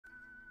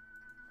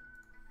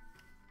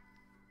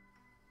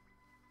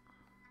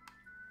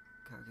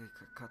鍵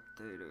かかっ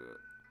ている。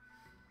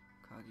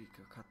鍵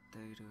かかって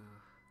いる。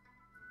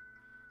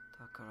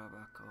宝箱。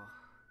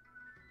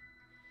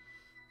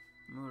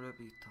村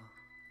人。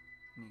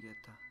逃げ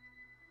た。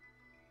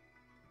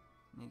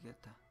逃げ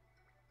た。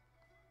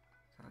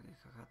鍵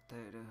かかって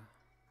いる。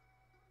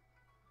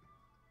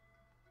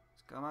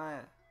捕ま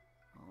え。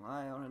お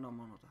前俺の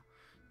ものだ。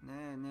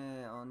ねえ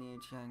ねえ、お兄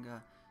ちゃん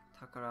が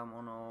宝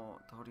物を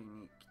取り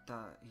に来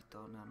た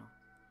人なの。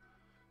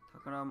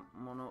宝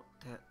物っ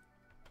て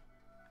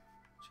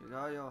違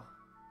うよ。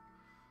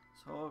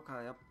そう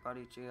か、やっぱ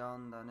り違う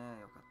んだね。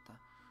よかった。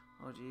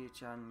おじい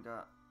ちゃん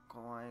が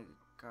怖い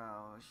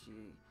顔し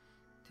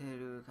て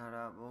るか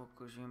ら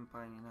僕心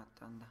配になっ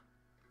たんだ。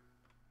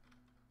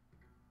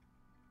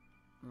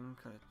こ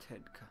れテ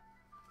ッドか。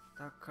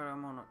宝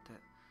物って、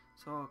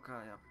そう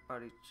か、やっぱ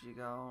り違うん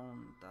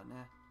だ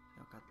ね。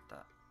よかっ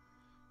た。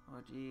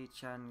おじい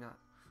ちゃんが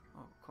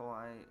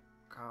怖い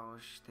顔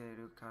して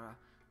るから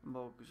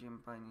僕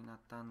心配になっ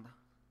たんだ。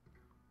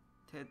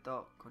テッ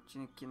ド、こっち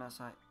に来な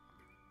さい。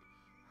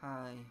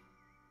はい。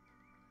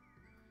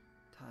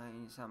隊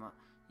員様、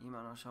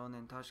今の少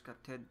年確か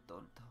テッ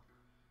ド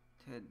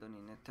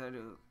に寝て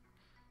るっ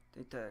て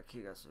言った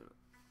気がする。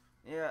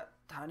いや、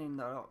他人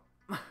だろ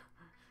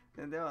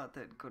う。では、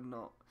テッド君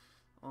の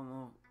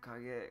面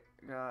影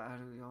があ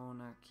るよう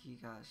な気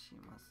がし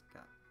ます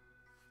が。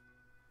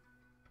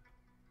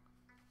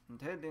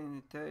テッドに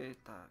似てい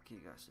た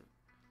気がする。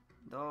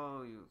ど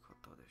ういうこ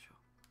とでしょう。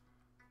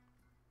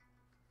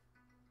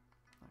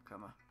仲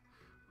間、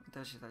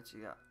私た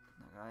ちが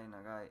長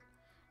い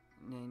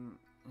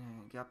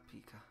ギャッピ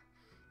ーか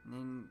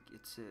年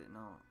月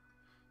の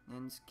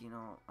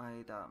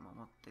間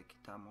守ってき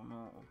たも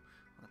のを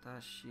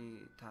私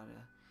た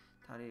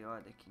り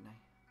はできな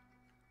い。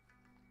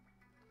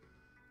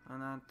あ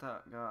な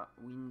たが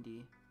ウィンデ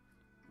ィ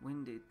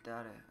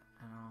誰？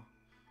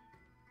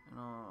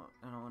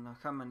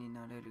仲間に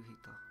なれる人、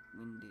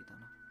ウィンディだ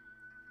な。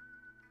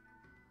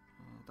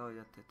どう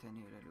やって手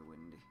に入れるウィ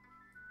ンディ？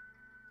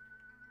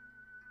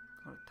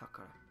これ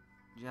宝。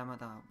邪魔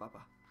だ、バ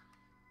バ。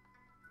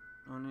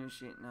お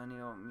主、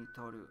何を見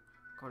とる？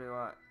これ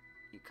は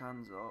いか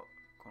んぞ、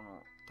こ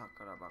の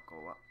宝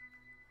箱は。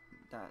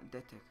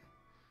出てけ。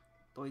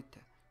どい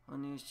て。お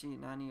主、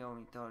何を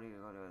見と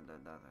る？これは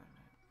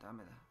ダ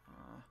メだ。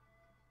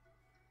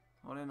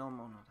俺の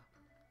ものだ。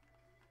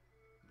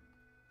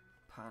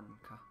パン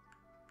か。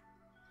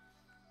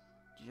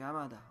邪魔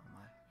だ、お前。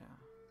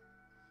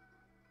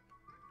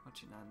こっ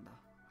ちなんだ。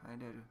入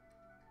れる。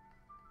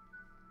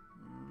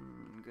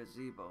ガ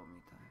ゼーボ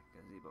みたい。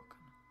ガゼーボか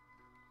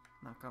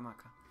な。仲間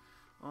か。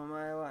お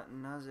前は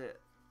なぜ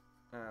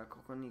こ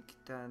こに来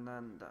たな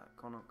んだ、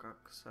この隠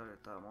され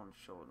た紋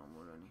章の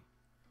村に。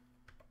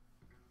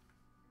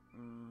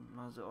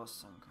まずおっ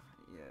さんか。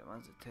いや、ま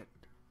ずテッド。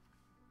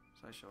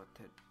最初は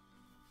テッド。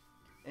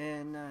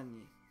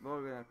何？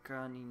僕の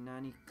顔に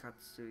何か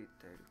つい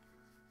てる。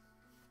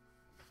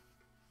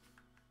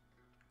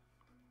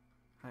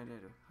入れ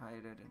る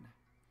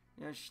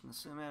ね。よし、盗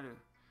める。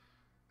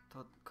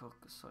そ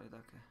れだ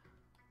け。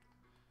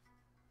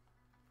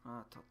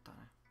取ったね。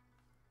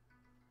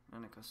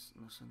何か盗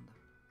んだ。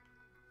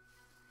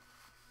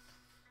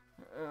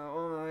お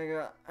前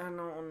があ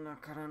の女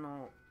から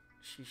の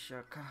死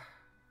者か。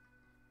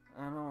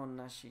あの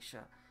女死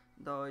者。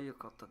どういう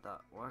こと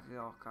だ？わけ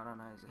がわから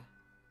ないぜ。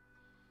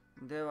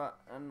では、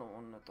あの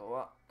女と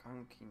は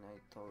関係な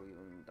いという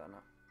んだ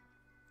な。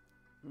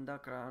だ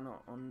からあ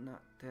の女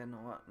って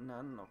のは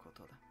何のこ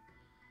とだ？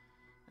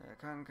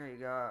関係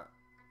が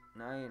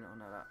ないの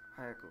なら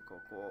早く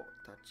ここを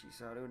立ち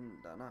去る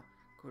んだな。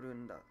来る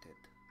んだ、テッ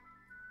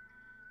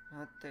ド。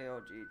待ってよ、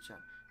おじいちゃん。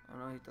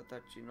あの人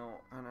たち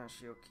の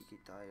話を聞き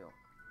たいよ。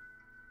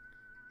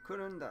来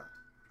るんだ。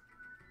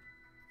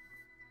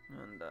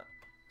なんだ、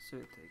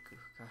連れて行く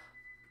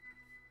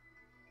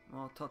か。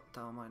もう取っ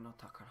たお前の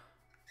宝。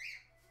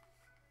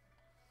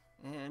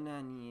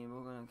何？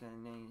僕なんかい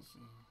ないし。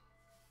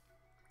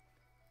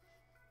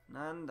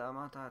なんだ、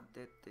また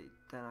出て行っ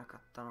てなか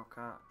ったの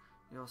か。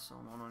よそ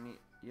者に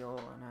用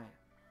はない。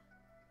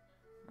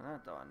あな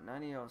たは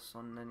何を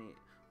そんなに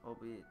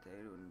怯えてい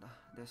るんだ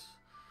です。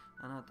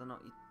あなたの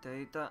言っ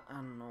ていた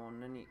あの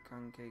女に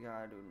関係が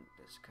あるんで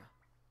すか？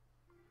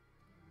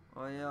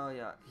おやお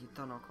や、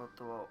人のこ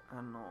とを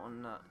あの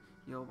女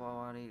呼ば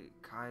わり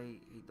か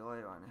い、ひど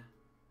いわね。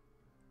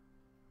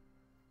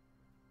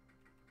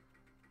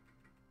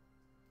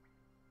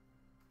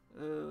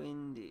ウィ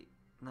ンディ、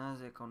な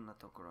ぜこんな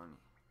ところに？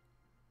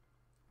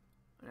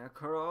レ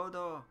コロー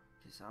ド、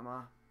貴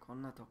様、こ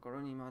んなとこ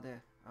ろにま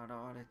で現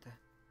れて。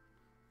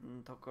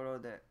ところ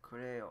でく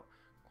れよ。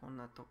こん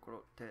なところ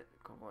って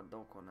ここは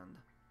どこなん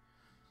だ？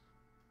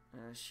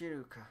知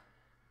るか。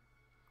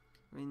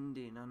ウィン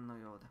ディ何の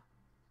用だ？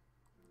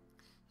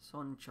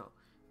村長、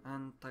あ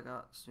んた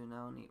が素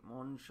直に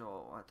紋章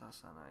を渡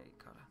さない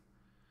か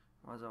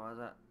ら。わざわ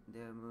ざ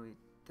出向い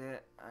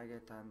てあげ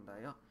たんだ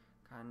よ。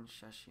感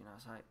謝しな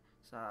さい。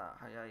さあ、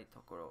早い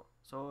ところ、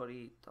ソー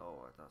リー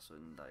と渡す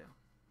んだよ。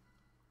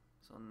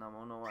そんな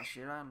ものは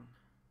知らん。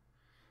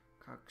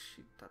隠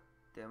したっ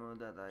て無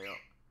駄だよ。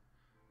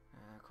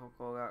こ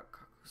こが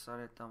隠さ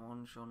れた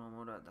紋章の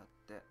村だっ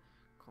て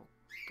こ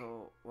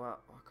とは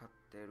分かっ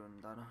てる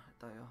んだよ。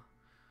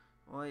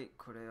おい、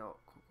これよ。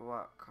ここ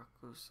は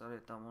隠され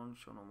た紋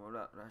章の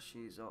村ら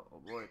しいぞ。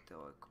覚えて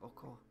お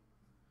こ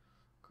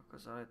う。隠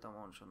された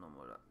紋章の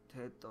村。テ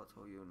ッド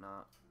という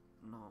名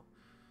の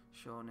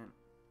少年。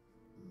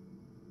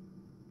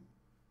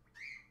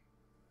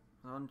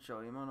村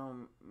長、今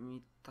の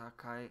見た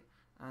かい？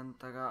あん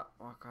たが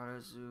分から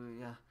ず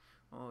や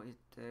を言っ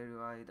てい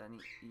る間に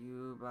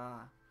ユー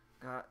バ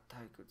ーが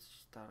退屈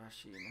したら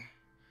しいね。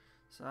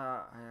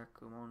さあ、早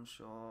く紋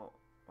章を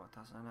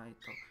渡さない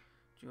と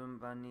順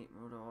番に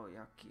室を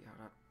焼き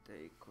払っ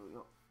ていく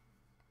よ。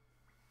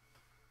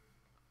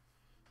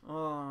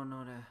おー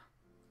のれ、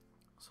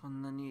そ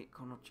んなに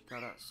この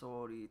力、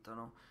ソーリーと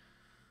の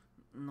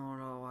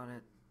呪わ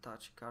れた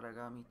力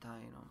が見た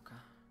いのか。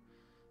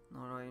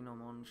呪いの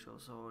紋章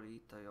ソー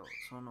リーとよ、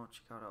その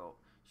力を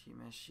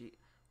示し、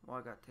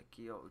我が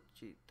敵を打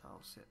ち倒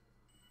せ。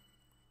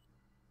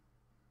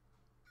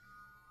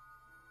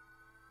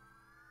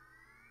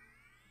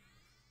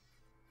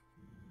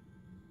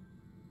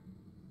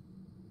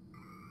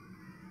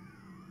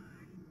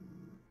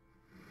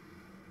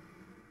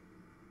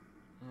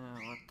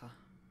終わった。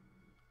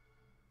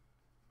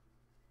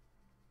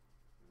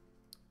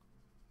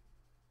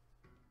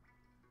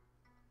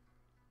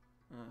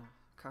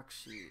隠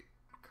し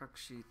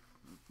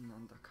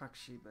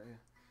部屋。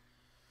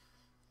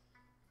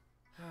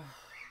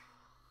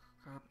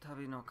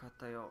旅の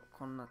方よ、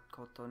こんな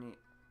ことに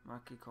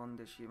巻き込ん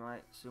でしま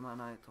いすま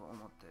ないと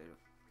思っている。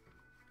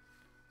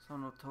そ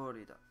の通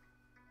りだ。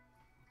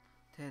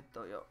テッ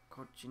ドよ、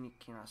こっちに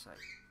来なさ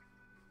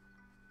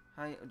い。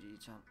はい、おじい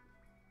ちゃん。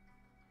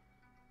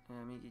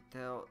右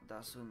手を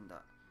出すん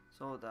だ。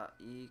そうだ、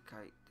いい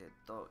かい、テッ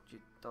ド、じっ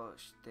と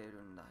して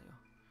るんだよ。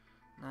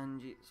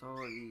汝、そ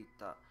ういっ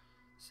た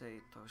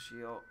生と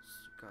死を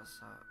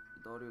司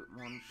る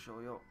紋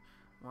章よ。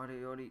我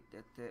より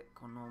出て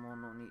この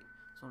者に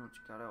その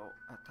力を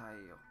与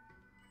えよ。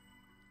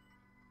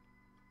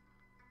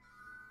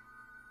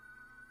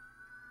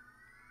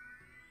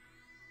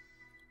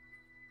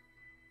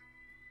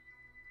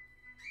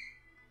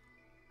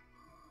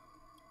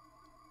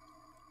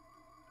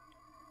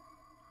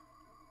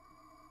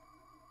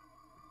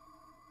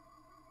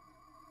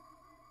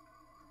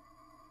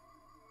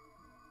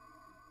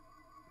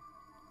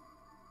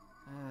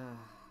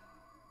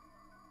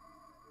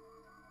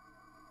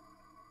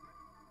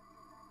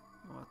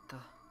終わった。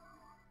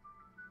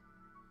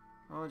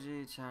お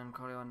じいちゃん、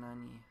これは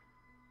何？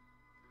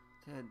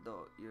テッ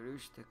ド、許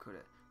してくれ。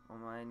お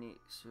前に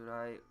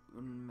辛い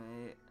運命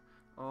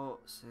を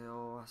背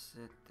負わ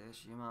せて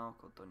しまう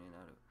ことに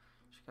なる。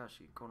しか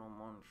し、この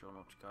紋章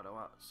の力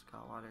は使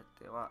われ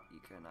てはい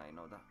けない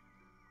のだ。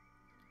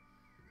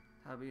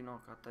旅の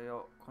方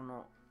よ、こ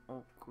の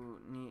奥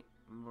に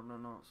村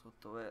の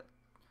外へ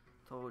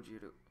投じ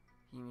る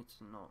秘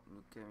密の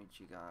抜け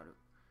道がある。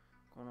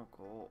この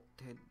子を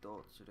テッド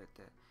を連れ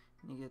て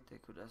逃げて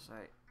くださ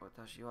い。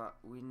私は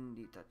ウィン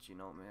ディたち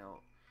の目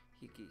を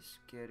引きつ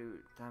け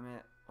るた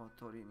めお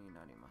とりに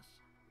なりま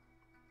す。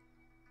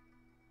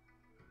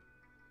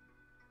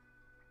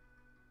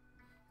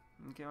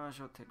行きまし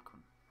ょう、テッ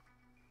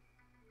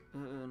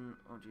君。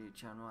おじい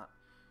ちゃんは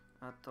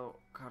後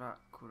から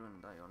来る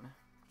んだよね。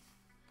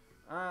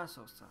ああ、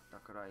そうさ。だ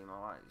から今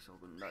は急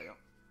ぐんだよ。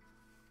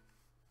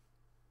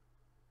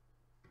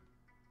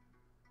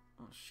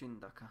死ん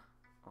だか、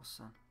おっ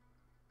さん。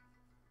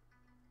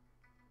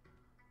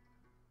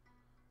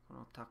こ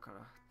の宝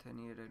手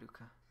に入れる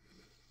か。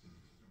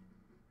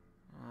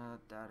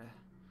誰？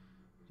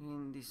リ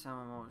ンディ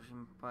様も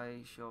心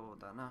配性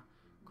だな。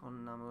こ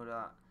んな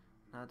村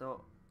な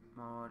ど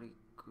回り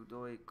く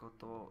どいこ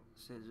とを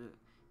せず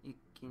一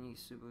気に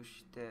潰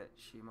して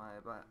しま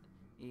えば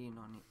いい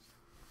のに。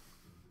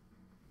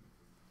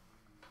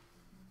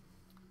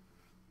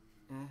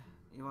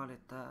言われ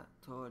た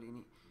通り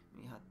に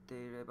見張って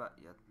いれば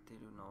やって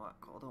るのは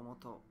子供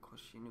と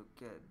腰抜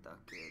けだ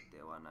け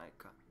ではない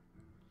か。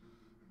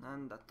な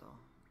んだと？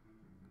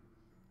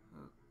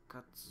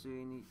つ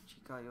いに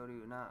近寄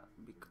るな、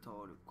ビク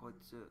トール。こい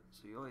つ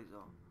強い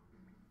ぞ。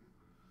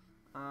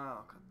ああ、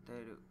わかって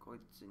いる。こい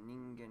つ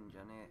人間じ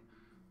ゃねえ。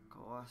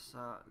怖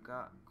さ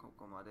がこ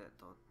こまで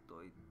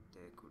届い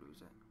てくる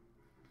ぜ。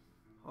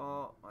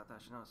ほう、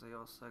私の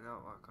強さが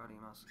わかり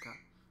ますか？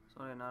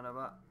それなら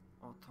ば、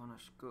おとな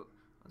しく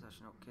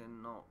私の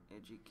剣の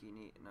餌食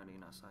になり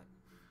なさ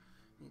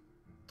い。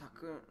痛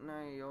く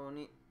ないよう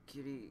に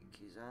切り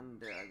刻ん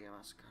であげ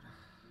ますから。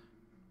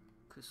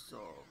くそ。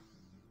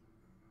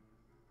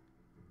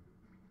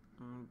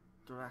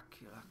ドラ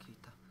キュラ聞い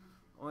た。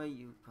おい、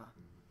ユ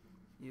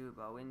ー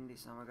バ、ウェンディ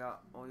様が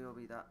お呼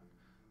びだ。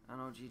あ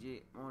のじ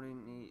じ、森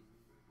に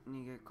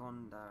逃げ込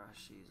んだら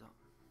しいぞ。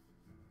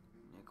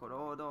コ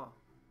ロード、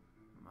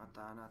ま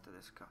たあなた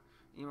ですか。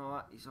今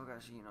は忙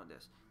しいの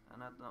です。あ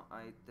なたの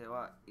相手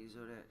はい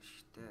ずれ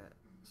して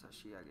差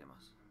し上げま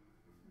す。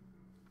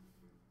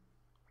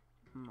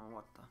もう終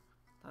わっ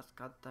た。助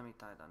かったみ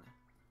たいだね。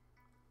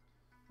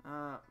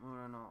ああ、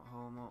村の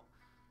方も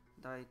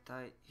だい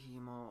たい日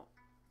も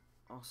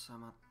収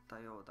まった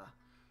ようだ。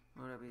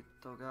村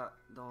人が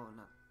どう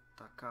なっ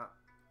たか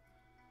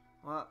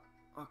は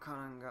わか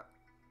らんが、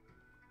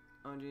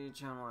おじい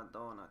ちゃんは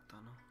どうなった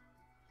の？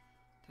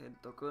テッ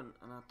ド君、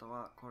あなた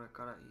はこれ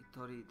から一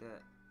人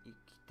で生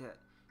きて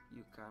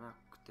行かな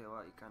くて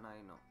はいけな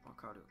いのわ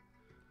かる？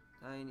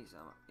第二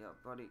様、やっ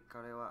ぱり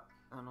彼は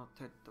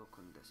テッド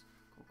君です。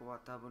ここは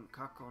多分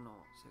過去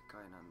の世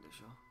界なんで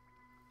しょう。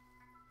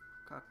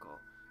過去、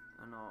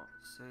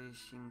精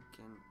神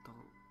権と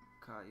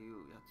かい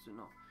うやつ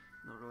の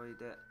呪い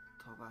で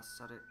飛ば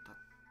されたっ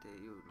て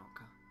いうの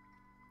か。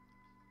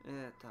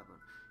多分。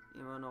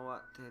今の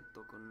はテッ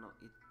ド君の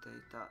言って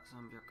いた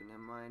300年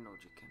前の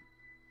事件。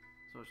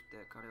そし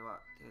てテ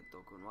ッ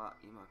ド君は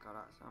今か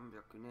ら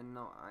300年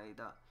の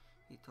間、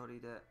一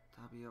人で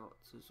旅を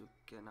続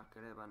けな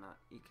ければ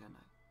いけない。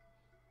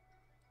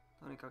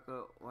とにか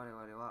く我々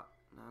は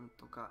何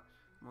とか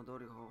戻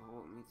る方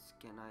法を見つ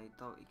けない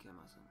といけ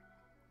ません。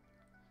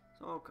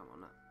そうかも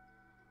な。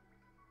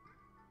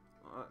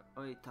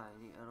おいたい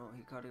に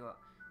光は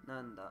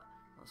なんだ？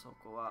そ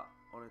こは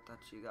俺た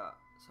ちが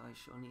最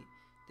初に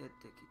出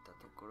てきた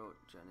ところ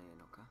じゃねえ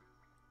のか。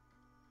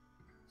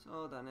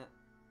そうだね。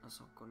あ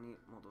そこに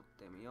戻っ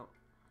てみよ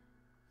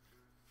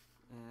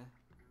う。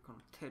この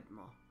テッド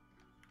も。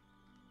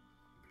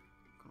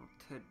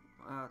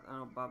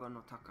ババ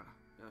の宝。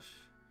よし。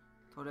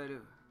取れ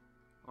る。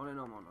俺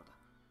のものだ。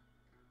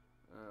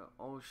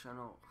王者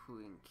の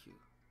封印球。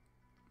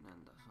な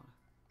んだそ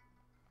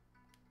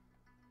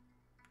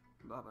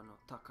れ。ババの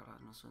宝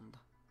盗んだ。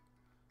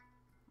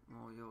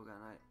もう用が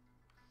ない。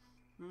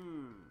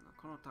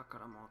この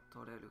宝も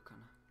取れるかな。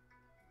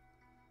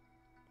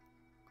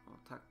こ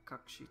の隠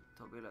し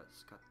扉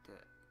使って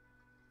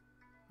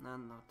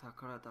何の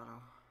宝だろ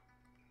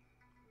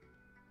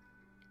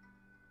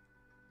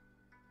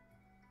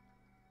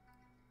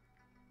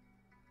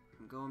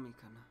う。ゴミ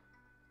かな。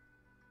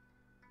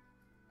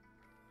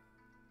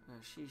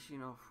獅子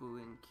の封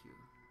印球。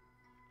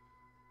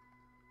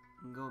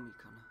ゴミ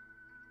か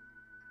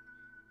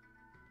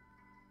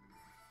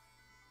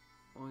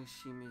な。おい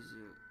しい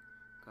水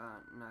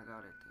が流れ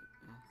て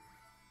るね。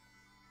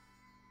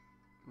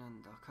な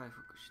んだ、回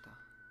復した。わ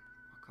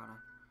からん。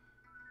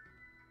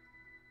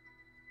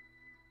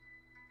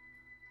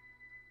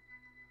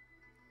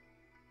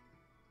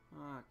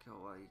今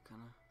日はいいか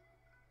な。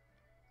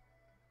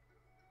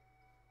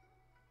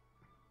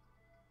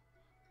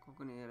こ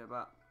こにいれ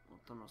ば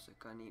元の世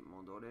界に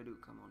戻れる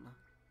かもな。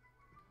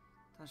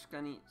確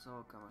かにそ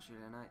うかもしれ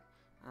ない。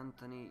あん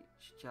たに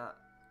しちゃ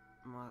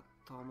ま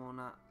とも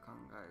な考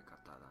え方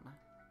だな。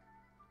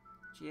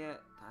知恵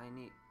体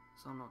に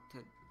その手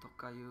と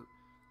かいう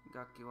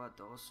楽器は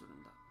どうする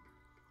んだ？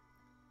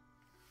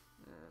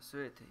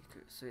据えてい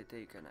く、据え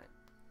ていかない。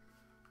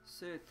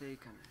据えてい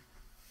かな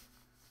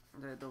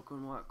い。で、ド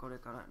君はこれ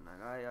から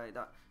長い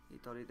間一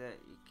人で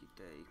生き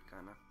てい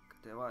かなく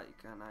てはい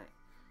けない。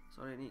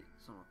それに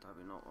その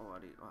旅の終わ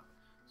りは、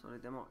それ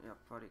でもやっ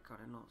ぱり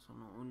彼のそ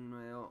の運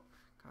命を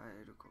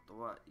変えること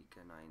はい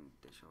けないん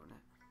でしょう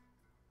ね。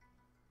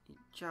言っ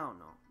ちゃう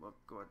の？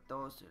僕は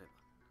どうすれば？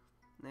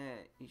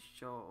ねえ、一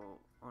生を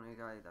お願い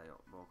だよ。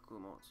僕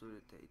も連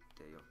れて行っ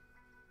てよ。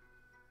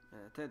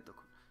テッド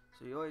君、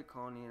強い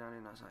子にな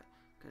りなさい。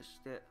決し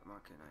て負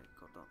けない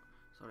こと。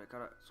それか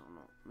らそ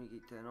の右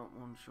手の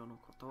紋章の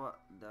ことは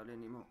誰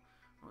にも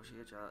教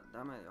えちゃ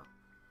ダメよ。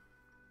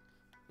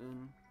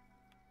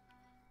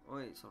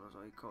おい、そろそ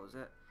ろ行こう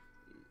ぜ。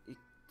い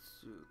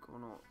つこ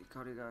の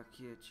怒りが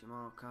消えち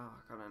まうかわ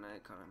からな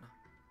いからな。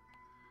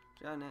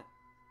じゃあね。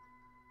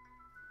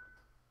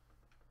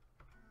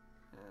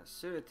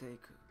連れてい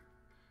く。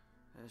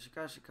し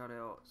かし彼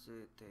を連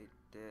れて行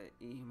っ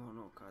ていいも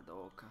のか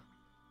どうか。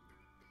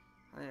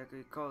早く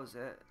行こう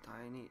ぜ。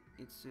タイに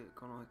いつ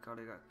この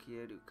光が消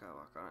えるか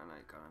わからな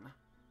いから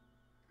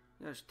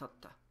な。よし、取っ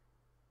た。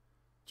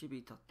チ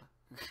ビ取った。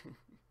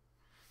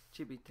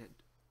チビテッ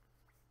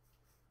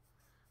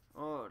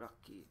ド。おー、ラッ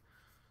キ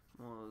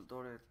ー。もう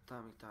戻れた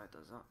みたい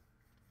だぞ。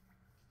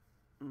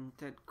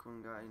テッド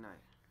君がいない。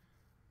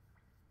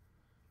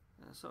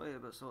そういえ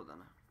ばそうだ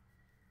な。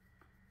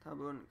多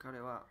分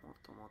彼はも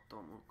ともと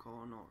向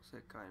こうの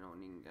世界の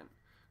人間。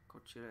こ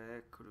ちら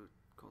へ来る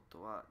こ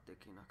とはで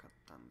きなかっ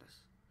たんで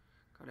す。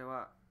彼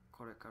は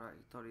これから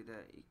一人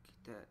で生き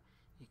て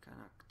いか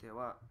なくて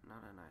はな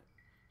らない。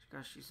し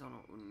かしその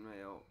運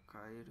命を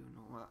変える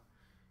のは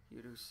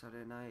許さ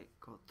れない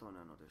こと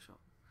なのでしょ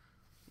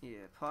う。い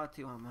え、パー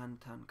ティーは満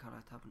タンか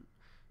ら多分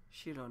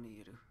後ろに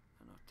いる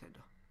テ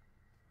ド。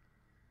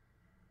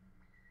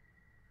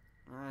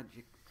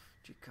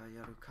次回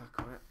やるか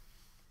これ。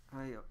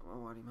はい、終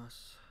わりま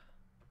す。